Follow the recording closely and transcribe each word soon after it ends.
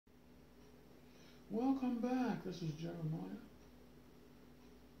Welcome back. This is Jeremiah.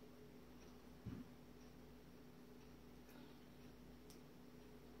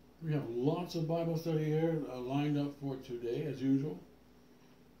 We have lots of Bible study here lined up for today, as usual.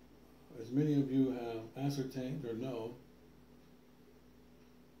 As many of you have ascertained or know,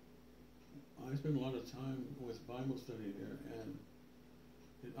 I spend a lot of time with Bible study here, and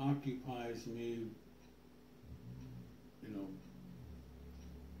it occupies me,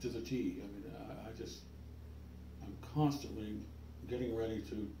 to the T. I mean, I'm constantly getting ready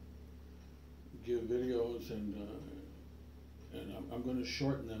to give videos, and I'm going to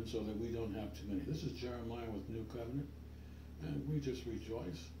shorten them so that we don't have too many. This is Jeremiah with New Covenant, and we just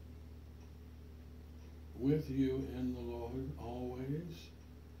rejoice with you in the Lord always.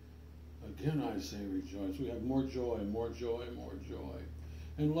 Again, I say rejoice. We have more joy, more joy, more joy.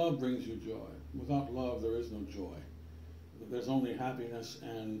 And love brings you joy. Without love, there is no joy. There's only happiness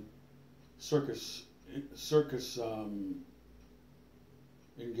and circus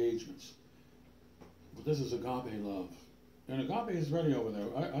engagements. But this is agape love. And agape is ready over there.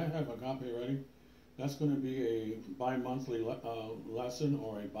 I have agape ready. That's going to be a bi-monthly lesson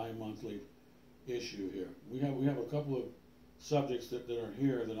or a bi-monthly issue here. We have a couple of subjects that are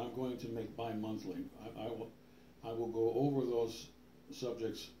here that I'm going to make bi-monthly. I will go over those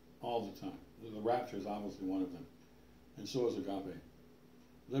subjects all the time. The rapture is obviously one of them, and so is agape.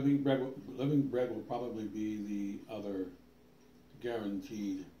 Living bread will probably be the other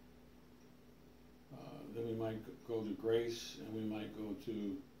guaranteed. Then we might go to grace, and we might go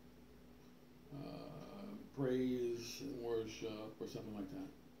to praise and worship or something like that.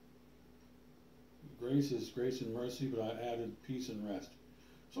 Grace is grace and mercy, but I added peace and rest.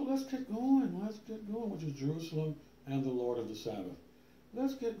 So let's get going, which is Jerusalem and the Lord of the Sabbath.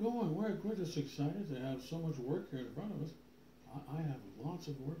 Let's get going. We're just excited to have so much work here in front of us. I have lots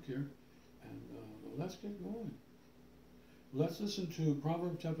of work here, and let's get going. Let's listen to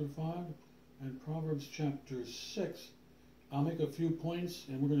Proverbs chapter 5 and Proverbs chapter 6. I'll make a few points,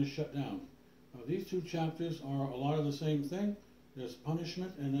 and we're going to shut down. These two chapters are a lot of the same thing. There's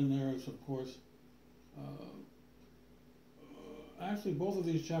punishment, and then there's, of course, actually, both of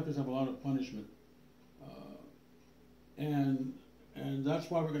these chapters have a lot of punishment, and that's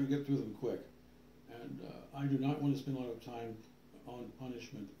why we're going to get through them quick. And I do not want to spend a lot of time on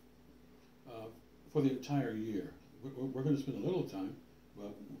punishment for the entire year. We're going to spend a little time,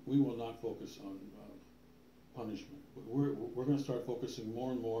 but we will not focus on punishment. We're going to start focusing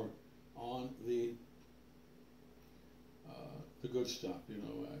more and more on the good stuff.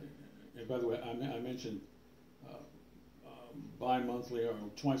 And by the way, I mentioned bi-monthly or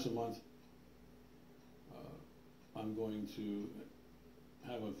twice a month. I'm going to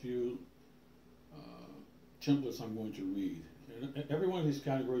have a few templates I'm going to read. And every one of these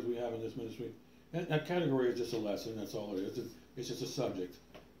categories we have in this ministry, and that category is just a lesson. That's all it is. It's just a subject.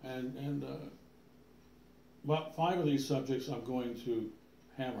 And about 5 of these subjects I'm going to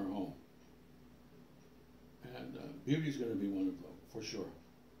hammer home. And beauty is going to be one of them, for sure.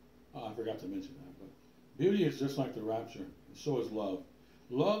 I forgot to mention that. But beauty is just like the rapture, and so is love.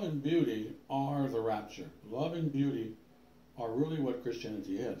 Love and beauty are the rapture. Love and beauty are really what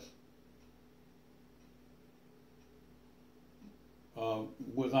Christianity is.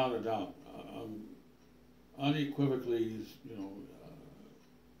 Without a doubt. Unequivocally,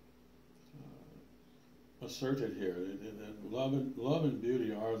 asserted here that love and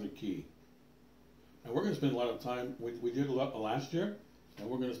beauty are the key. And we're going to spend a lot of time, we did a lot last year, and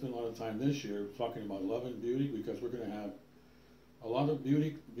we're going to spend a lot of time this year talking about love and beauty, because we're going to have a lot of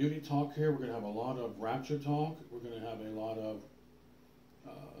beauty talk here. We're going to have a lot of rapture talk. We're going to have a lot of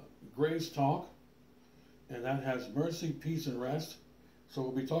grace talk, and that has mercy, peace, and rest. So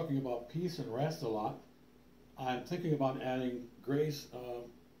we'll be talking about peace and rest a lot. I'm thinking about adding grace,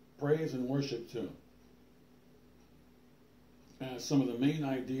 praise, and worship too. Some of the main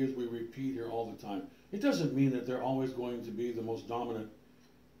ideas we repeat here all the time. It doesn't mean that they're always going to be the most dominant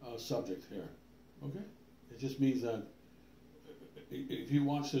subject here. Okay? It just means that if you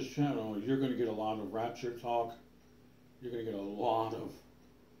watch this channel, you're going to get a lot of rapture talk. You're going to get a lot of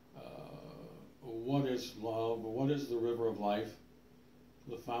what is love, what is the river of life,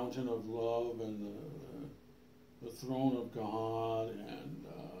 the fountain of love, and the throne of God, and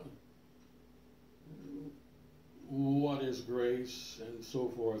what is grace, and so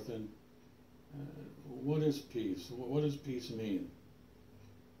forth, and what is peace? What does peace mean?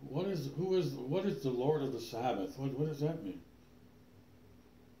 What is the Lord of the Sabbath? What does that mean?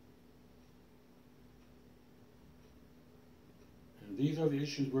 And these are the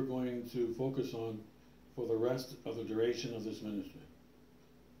issues we're going to focus on for the rest of the duration of this ministry.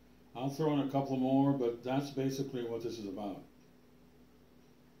 I'll throw in a couple more, but that's basically what this is about.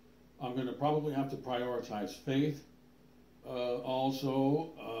 I'm going to probably have to prioritize faith. Also,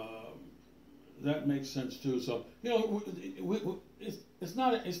 that makes sense too. So it's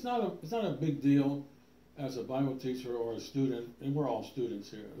not a big deal as a Bible teacher or a student, and we're all students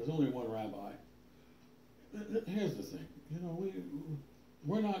here. There's only one rabbi. Here's the thing,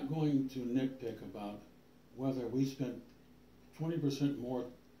 we're not going to nitpick about whether we spent 20% more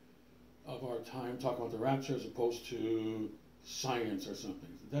of our time talking about the rapture as opposed to science or something.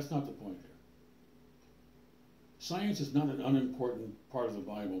 That's not the point here. Science is not an unimportant part of the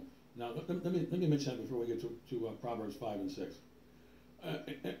Bible. Now, let me mention that before we get to Proverbs 5 and 6.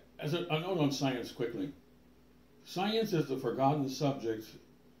 As a note on science quickly. Science is the forgotten subject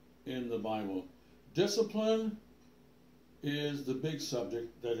in the Bible. Discipline is the big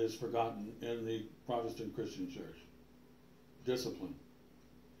subject that is forgotten in the Protestant Christian church. Discipline.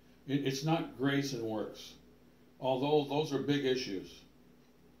 It's not grace and works, although those are big issues.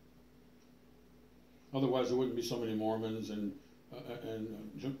 Otherwise, there wouldn't be so many Mormons and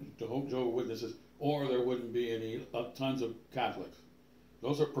Jehovah's Witnesses, or there wouldn't be any tons of Catholics.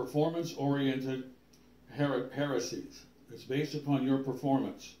 Those are performance-oriented heresies. It's based upon your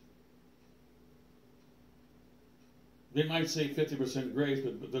performance. They might say 50% grace,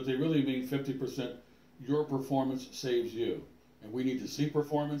 but they really mean 50% your performance saves you. And we need to see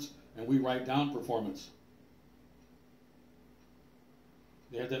performance, and we write down performance.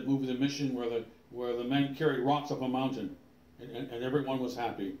 They had that movie, The Mission, where the man carried rocks up a mountain, and everyone was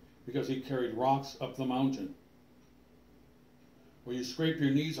happy because he carried rocks up the mountain. Or you scrape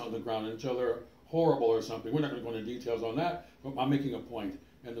your knees on the ground until they're horrible or something. We're not going to go into details on that, but I'm making a point.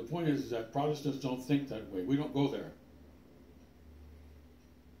 And the point is that Protestants don't think that way. We don't go there.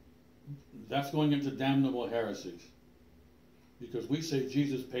 That's going into damnable heresies. Because we say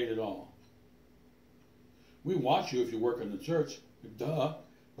Jesus paid it all. We watch you if you work in the church, duh,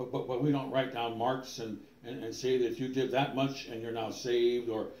 but we don't write down marks and say that you did that much and you're now saved,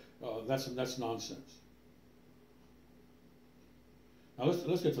 or that's nonsense. Now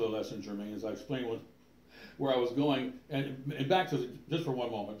let's get to the lesson, Jermaine, as I explain where I was going, and back to just for one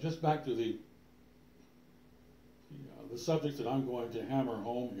moment, just back to the subject that I'm going to hammer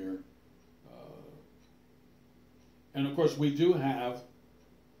home here. And of course, we do have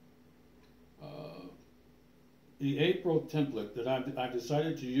the April template that I've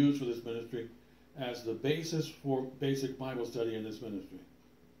decided to use for this ministry as the basis for basic Bible study in this ministry.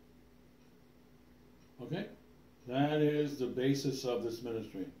 Okay? That is the basis of this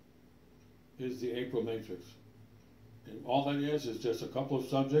ministry, is the April matrix. And all that is just a couple of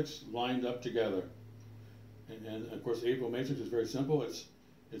subjects lined up together. And of course, the April matrix is very simple. It's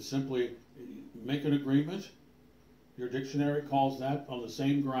simply make an agreement. Your dictionary calls that on the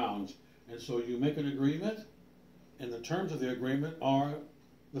same grounds. And so you make an agreement, and the terms of the agreement are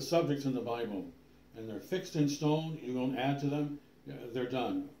the subjects in the Bible. And they're fixed in stone. You don't add to them. They're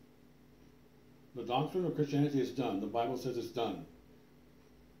done. The doctrine of Christianity is done. The Bible says it's done.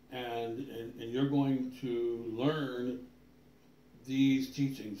 And you're going to learn these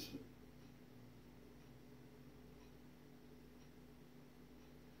teachings.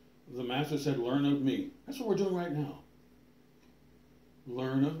 The Master said, learn of me. That's what we're doing right now.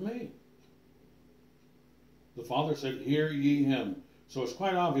 Learn of me. The Father said, hear ye him. So it's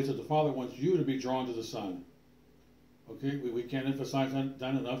quite obvious that the Father wants you to be drawn to the Son. Okay, we can't emphasize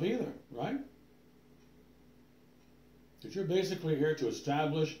that enough either, right? That you're basically here to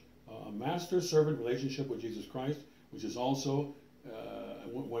establish a master-servant relationship with Jesus Christ, which is also,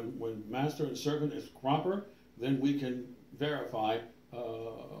 when master and servant is proper, then we can verify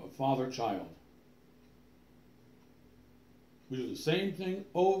father-child. We do the same thing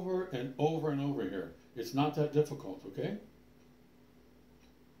over and over and over here. It's not that difficult, okay?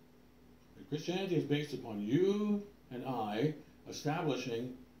 And Christianity is based upon you and I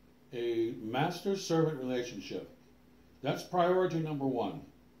establishing a master-servant relationship. That's priority number one.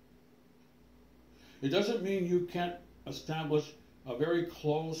 It doesn't mean you can't establish a very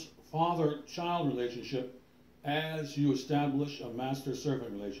close father-child relationship as you establish a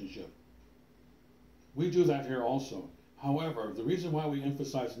master-servant relationship. We do that here also. However, the reason why we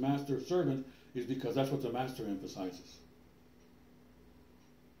emphasize master-servant is because that's what the master emphasizes.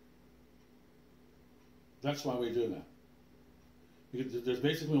 That's why we do that. Because there's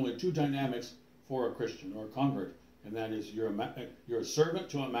basically only two dynamics for a Christian or a convert, and that is you're a servant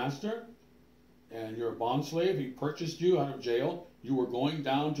to a master, and you're a bondslave. He purchased you out of jail. You were going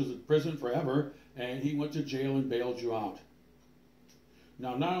down to the prison forever, and he went to jail and bailed you out.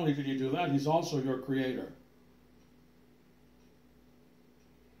 Now, not only did he do that, he's also your creator.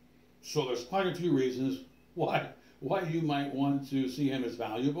 So there's quite a few reasons why you might want to see him as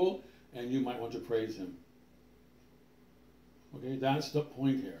valuable, and you might want to praise him. Okay, that's the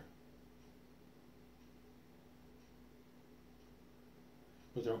point here.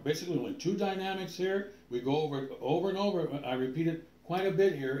 But there are basically only two dynamics here. We go over it over and over. I repeat it quite a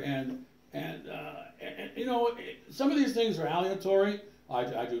bit here, and you know, some of these things are aleatory.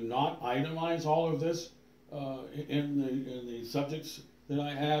 I do not itemize all of this in the subjects that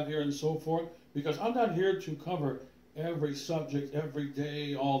I have here and so forth, because I'm not here to cover every subject every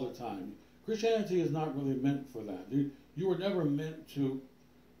day all the time. Christianity is not really meant for that. You were never meant to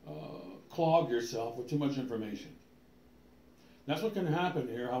clog yourself with too much information. That's what can happen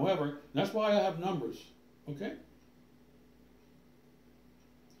here. However, that's why I have numbers. Okay?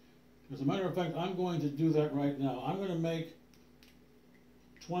 As a matter of fact, I'm going to do that right now. I'm going to make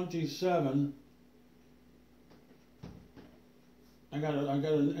 27. I got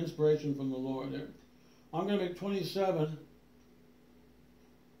an inspiration from the Lord there. I'm going to make 27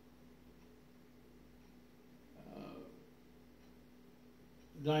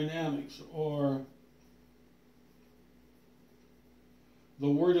 dynamics, or the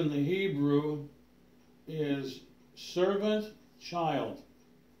word in the Hebrew is servant, child.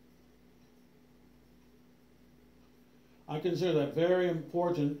 I consider that very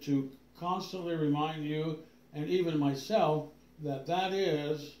important to constantly remind you, and even myself, that that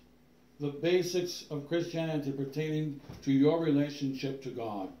is the basics of Christianity pertaining to your relationship to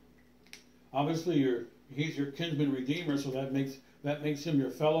God. Obviously, he's your kinsman redeemer, so that makes him your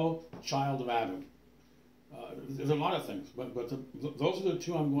fellow child of Adam. There's a lot of things, but those are the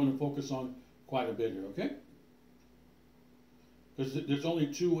two I'm going to focus on quite a bit here, okay? Because there's only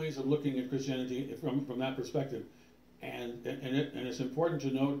two ways of looking at Christianity from that perspective. And it's important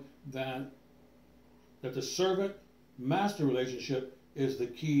to note that the servant-master relationship is the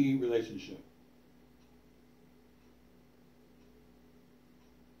key relationship.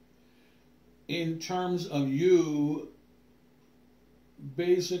 In terms of you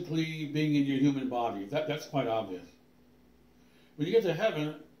basically being in your human body, that's quite obvious. When you get to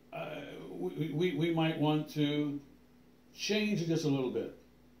heaven, we might want to change it just a little bit.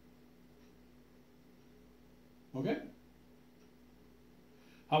 Okay?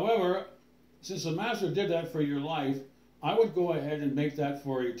 However, since the Master did that for your life, I would go ahead and make that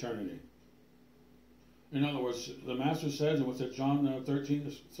for eternity. In other words, the Master says, and what's it, John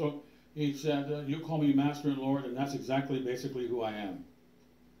 13? So he said, you call me Master and Lord, and that's exactly basically who I am.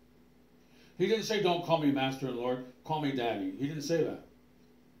 He didn't say, don't call me Master and Lord, call me Daddy. He didn't say that.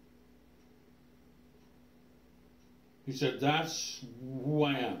 He said, that's who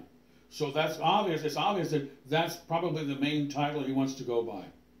I am. So that's obvious. It's obvious that that's probably the main title he wants to go by.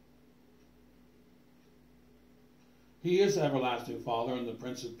 He is the everlasting Father and the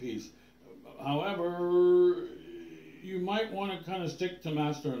Prince of Peace. However, you might want to kind of stick to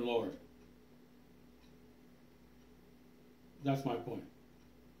Master and Lord. That's my point.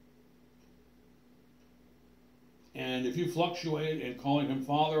 And if you fluctuate in calling him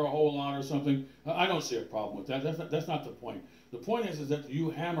Father a whole lot or something, I don't see a problem with that. That's not the point. The point is that you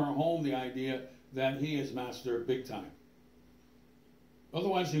hammer home the idea that he is Master big time.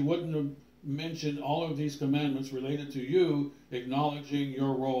 Otherwise, he wouldn't have mentioned all of these commandments related to you acknowledging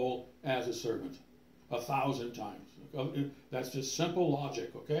your role as a servant 1,000 times. That's just simple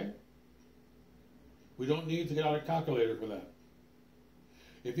logic, okay? We don't need to get out a calculator for that.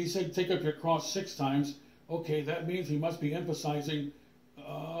 If he said take up your cross 6 times, okay, that means he must be emphasizing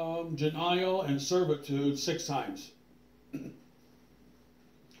denial and servitude 6 times.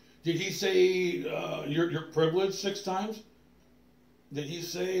 Did he say you're privileged 6 times? Did he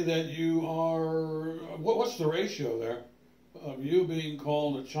say that you are, what's the ratio there of you being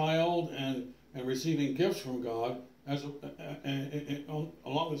called a child and receiving gifts from God as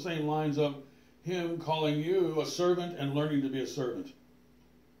along the same lines of him calling you a servant and learning to be a servant?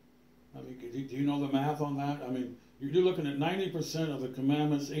 I mean, do you know the math on that? I mean, you're looking at 90% of the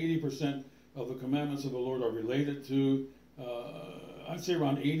commandments, 80% of the commandments of the Lord are related to, I'd say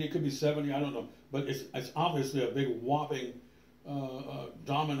around 80, it could be 70, I don't know. But it's obviously a big whopping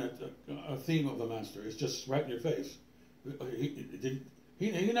dominant theme of the Master. It's just right in your face.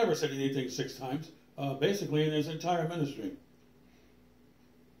 He never said anything 6 times, basically in his entire ministry.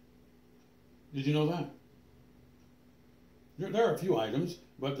 Did you know that? There are a few items,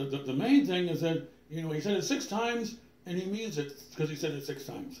 but the main thing is that, you know, he said it 6 times, and he means it because he said it 6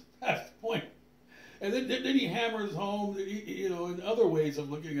 times. That's the point. And then he hammers home, you know, in other ways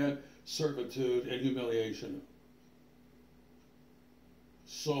of looking at servitude and humiliation.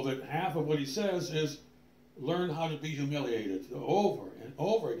 So that half of what he says is learn how to be humiliated over and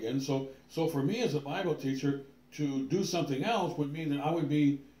over again. So for me as a Bible teacher, to do something else would mean that I would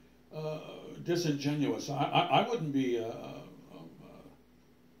be disingenuous. I wouldn't be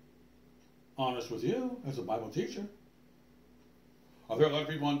honest with you as a Bible teacher. Are there a lot of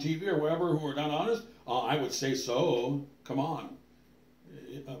people on TV or wherever who are not honest? I would say so. Come on.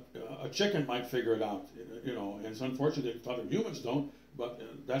 A chicken might figure it out, you know, and it's unfortunate that other humans don't, but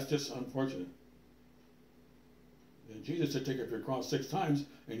that's just unfortunate. And Jesus said, take up your cross 6 times,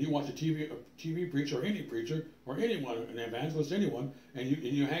 and you watch a TV preacher or any preacher or anyone, an evangelist, anyone, and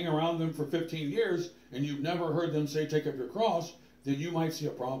you hang around them for 15 years and you've never heard them say, take up your cross, then you might see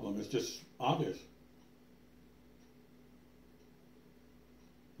a problem. It's just obvious.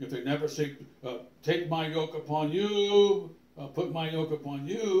 If they never say, take my yoke upon you, put my yoke upon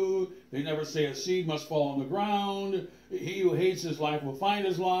you, they never say a seed must fall on the ground, he who hates his life will find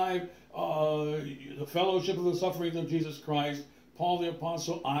his life, the fellowship of the sufferings of Jesus Christ, Paul the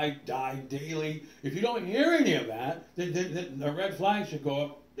Apostle, I die daily. If you don't hear any of that, then the red flag should go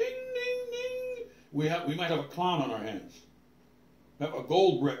up, ding, ding, ding. We might have a clown on our hands, have a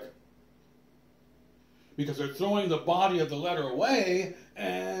gold brick. Because they're throwing the body of the letter away,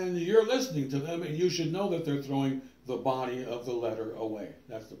 and you're listening to them, and you should know that they're throwing the body of the letter away.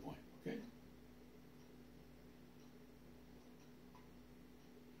 That's the point, okay?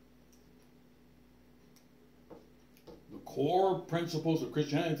 The core principles of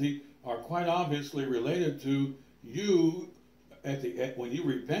Christianity are quite obviously related to you, when you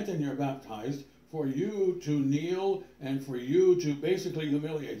repent and you're baptized, for you to kneel and for you to basically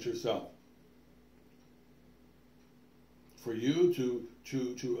humiliate yourself. For you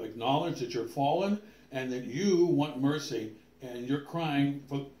to acknowledge that you're fallen and that you want mercy and you're crying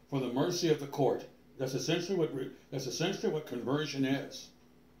for the mercy of the court. That's essentially what conversion is.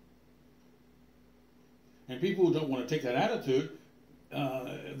 And people who don't want to take that attitude,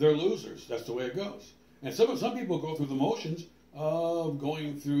 they're losers. That's the way it goes. And some people go through the motions of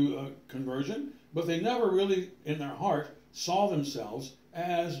going through conversion, but they never really, in their heart, saw themselves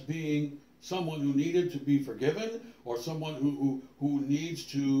as being someone who needed to be forgiven, or someone who needs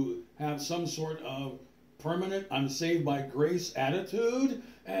to have some sort of permanent, I'm saved by grace attitude,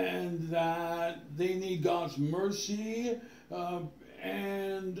 and that they need God's mercy,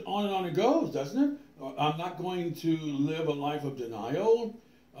 and on it goes, doesn't it? I'm not going to live a life of denial,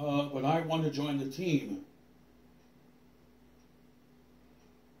 but I want to join the team.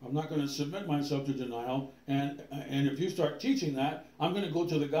 I'm not going to submit myself to denial, and if you start teaching that, I'm going to go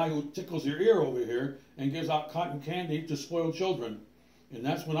to the guy who tickles your ear over here and gives out cotton candy to spoiled children, and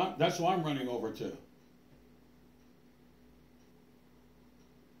that's who I'm running over to.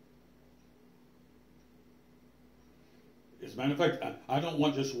 As a matter of fact, I don't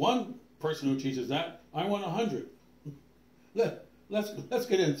want just one person who teaches that. I want 100. Let's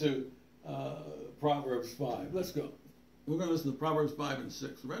get into Proverbs 5. Let's go. We're going to listen to Proverbs 5 and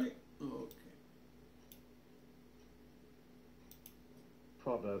 6. Ready? Okay.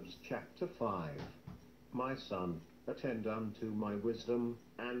 Proverbs chapter 5. My son, attend unto my wisdom,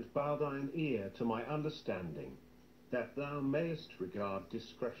 and bow thine ear to my understanding, that thou mayest regard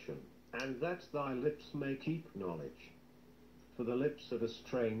discretion, and that thy lips may keep knowledge. For the lips of a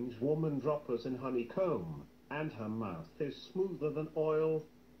strange woman drop as an honeycomb, and her mouth is smoother than oil,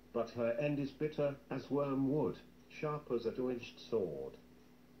 but her end is bitter as wormwood, sharp as a two-edged sword.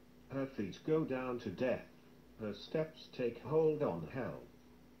 Her feet go down to death, her steps take hold on hell.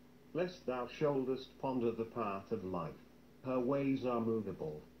 Lest thou shouldest ponder the path of life, her ways are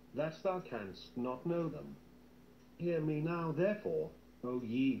movable, that thou canst not know them. Hear me now therefore, O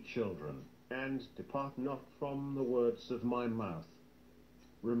ye children, and depart not from the words of my mouth.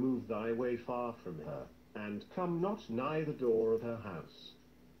 Remove thy way far from her, and come not nigh the door of her house,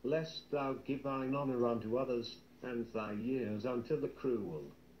 lest thou give thine honour unto others, and thy years unto the cruel,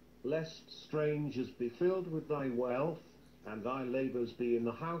 lest strangers be filled with thy wealth, and thy labours be in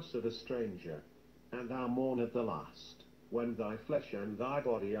the house of a stranger, and thou mourn at the last, when thy flesh and thy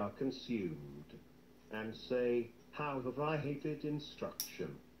body are consumed, and say, how have I hated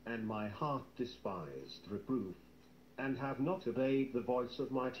instruction, and my heart despised reproof, and have not obeyed the voice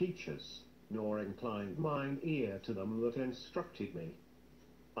of my teachers, nor inclined mine ear to them that instructed me.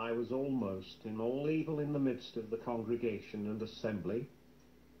 I was almost in all evil in the midst of the congregation and assembly.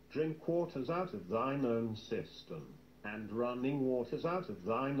 Drink waters out of thine own cistern, and running waters out of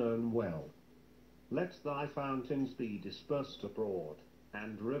thine own well. Let thy fountains be dispersed abroad,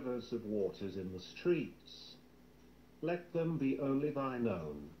 and rivers of waters in the streets. Let them be only thine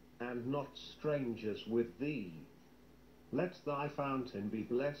own, and not strangers with thee. Let thy fountain be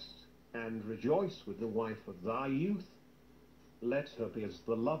blessed, and rejoice with the wife of thy youth. Let her be as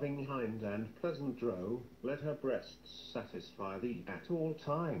the loving hind and pleasant roe, let her breasts satisfy thee at all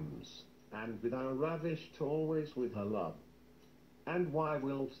times, and be thou ravished always with her love. And why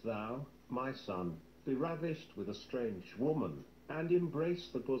wilt thou, my son, be ravished with a strange woman, and embrace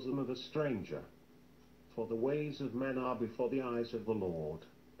the bosom of a stranger? For the ways of men are before the eyes of the Lord,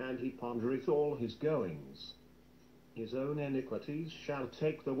 and he pondereth all his goings. His own iniquities shall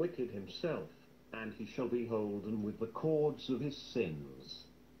take the wicked himself, and he shall be holden with the cords of his sins.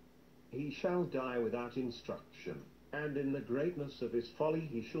 He shall die without instruction, and in the greatness of his folly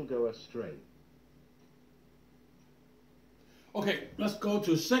he shall go astray. Okay, let's go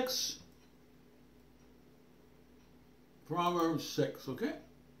to 6. Proverbs 6, okay?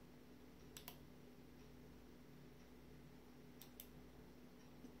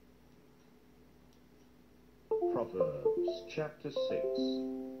 Proverbs chapter 6.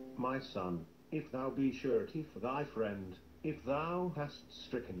 My son, if thou be surety for thy friend, if thou hast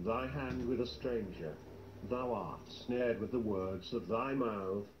stricken thy hand with a stranger, thou art snared with the words of thy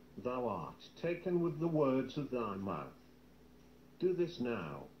mouth, thou art taken with the words of thy mouth. Do this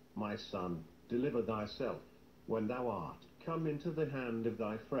now, my son, deliver thyself. When thou art come into the hand of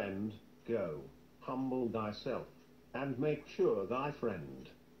thy friend, go, humble thyself, and make sure thy friend.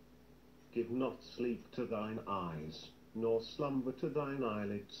 Give not sleep to thine eyes, nor slumber to thine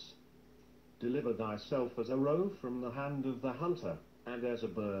eyelids. Deliver thyself as a roe from the hand of the hunter, and as a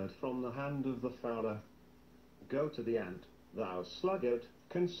bird from the hand of the fowler. Go to the ant, thou sluggard,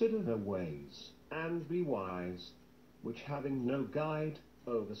 consider her ways, and be wise, which having no guide,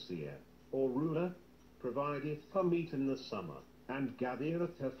 overseer, or ruler, provideth her meat in the summer, and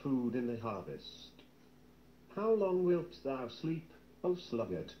gathereth her food in the harvest. How long wilt thou sleep, O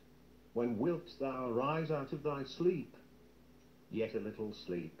sluggard? When wilt thou rise out of thy sleep? Yet a little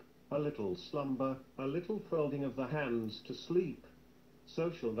sleep, a little slumber, a little folding of the hands to sleep.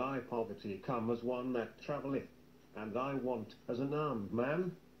 So shall thy poverty come as one that travelleth, and thy want as an armed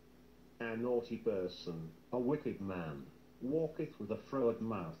man. A naughty person, a wicked man, walketh with a froward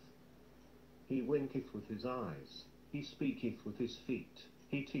mouth. He winketh with his eyes, he speaketh with his feet,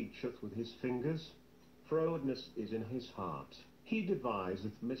 he teacheth with his fingers. Frowardness is in his heart. He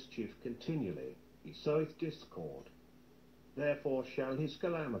deviseth mischief continually, he soweth discord. Therefore shall his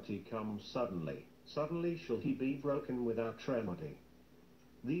calamity come suddenly, suddenly shall he be broken without remedy.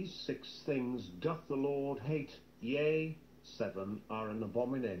 These 6 things doth the Lord hate, yea, 7 are an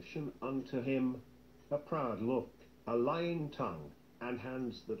abomination unto him: a proud look, a lying tongue, and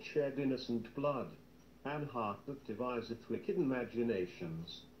hands that shed innocent blood, an heart that deviseth wicked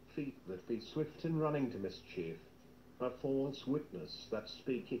imaginations, feet that be swift in running to mischief, a false witness that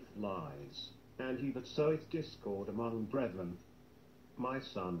speaketh lies, and he that soweth discord among brethren. My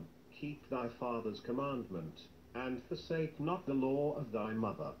son, keep thy father's commandment, and forsake not the law of thy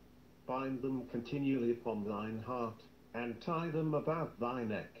mother. Bind them continually upon thine heart, and tie them about thy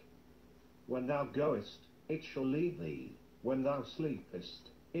neck. When thou goest, it shall lead thee. When thou sleepest,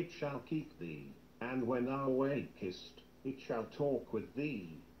 it shall keep thee. And when thou awakest, it shall talk with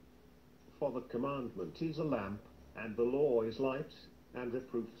thee. For the commandment is a lamp, and the law is light, and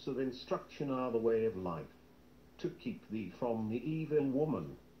reproofs of instruction are the way of life. To keep thee from the evil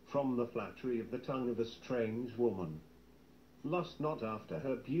woman, from the flattery of the tongue of a strange woman. Lust not after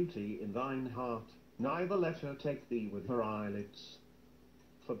her beauty in thine heart, neither let her take thee with her eyelids.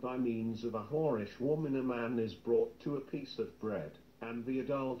 For by means of a whorish woman a man is brought to a piece of bread, and the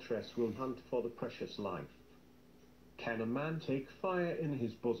adulteress will hunt for the precious life. Can a man take fire in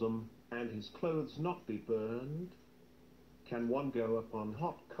his bosom, and his clothes not be burned? Can one go upon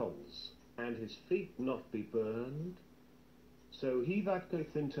hot coals, and his feet not be burned? So he that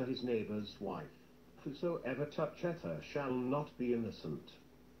goeth into his neighbour's wife, whosoever toucheth her shall not be innocent.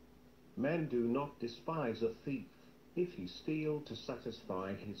 Men do not despise a thief, if he steal to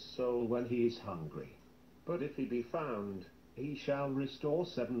satisfy his soul when he is hungry. But if he be found, he shall restore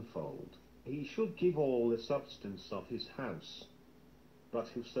sevenfold. He should give all the substance of his house. But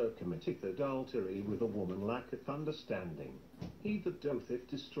whoso committeth adultery with a woman lacketh understanding. He that doeth it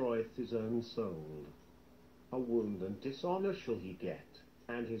destroyeth his own soul. A wound and dishonour shall he get,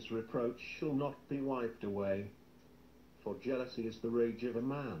 and his reproach shall not be wiped away. For jealousy is the rage of a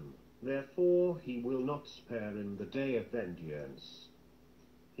man, therefore he will not spare in the day of vengeance.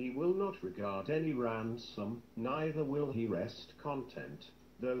 He will not regard any ransom, neither will he rest content,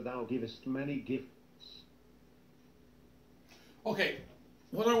 though thou givest many gifts. Okay,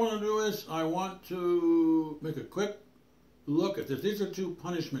 what I want to do is I want to make a quick look at this. These are 2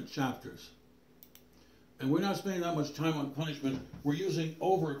 punishment chapters. And we're not spending that much time on punishment. We're using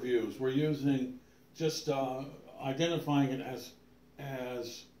overviews. We're using just identifying it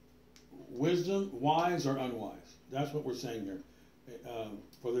as wisdom, wise or unwise. That's what we're saying here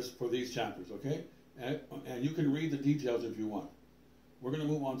for these chapters, okay? And you can read the details if you want. We're going to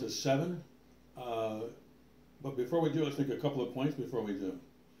move on to 7. But before we do, let's make a couple of points before we do.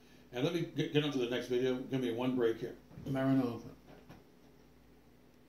 And let me get on to the next video. Give me one break here. Maranatha.